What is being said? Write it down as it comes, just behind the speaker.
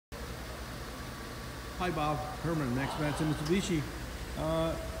Hi Bob, Herman, Max Manson, Mitsubishi.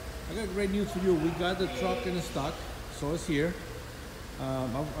 I got great news for you. We got the truck in stock, so it's here.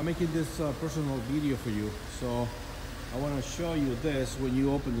 I'm making this personal video for you. So I want to show you this. When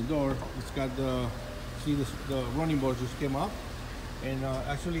you open the door, it's got the, see this, the running boards just came up. And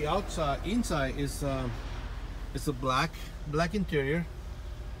actually inside is it's a black interior,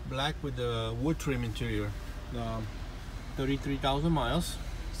 black with the wood trim interior. 33,000 miles.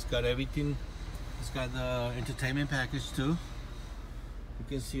 It's got everything. It's got the entertainment package too. You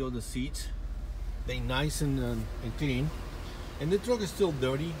can see all the seats. They're nice and clean. And the truck is still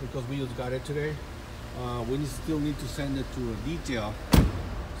dirty because we just got it today. We still need to send it to a detail.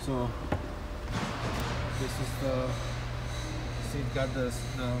 So this is the, see, it got the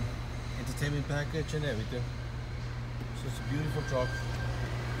entertainment package and everything. So it's a beautiful truck.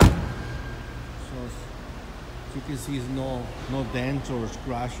 So you can see, it's no dents or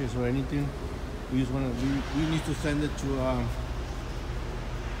scratches or anything. We just want to, we need to send it to a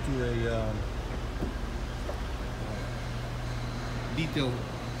detail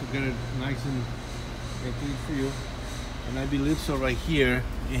to get it nice and clean for you. And I believe so. Right here,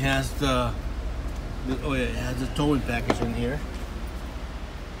 it has the oh yeah, it has the towing package in here.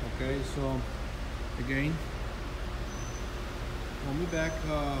 Okay, so again, call me back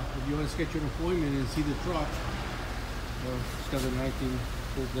if you want to schedule an appointment and see the truck. It's got the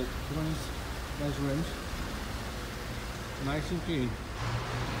 1920s, nice rims, nice and clean.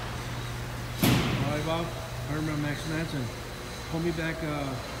 Alright Bob, Herman, Max Manson. Call me back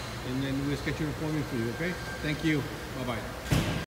and then we'll schedule an appointment for you, okay? Thank you. Bye-bye.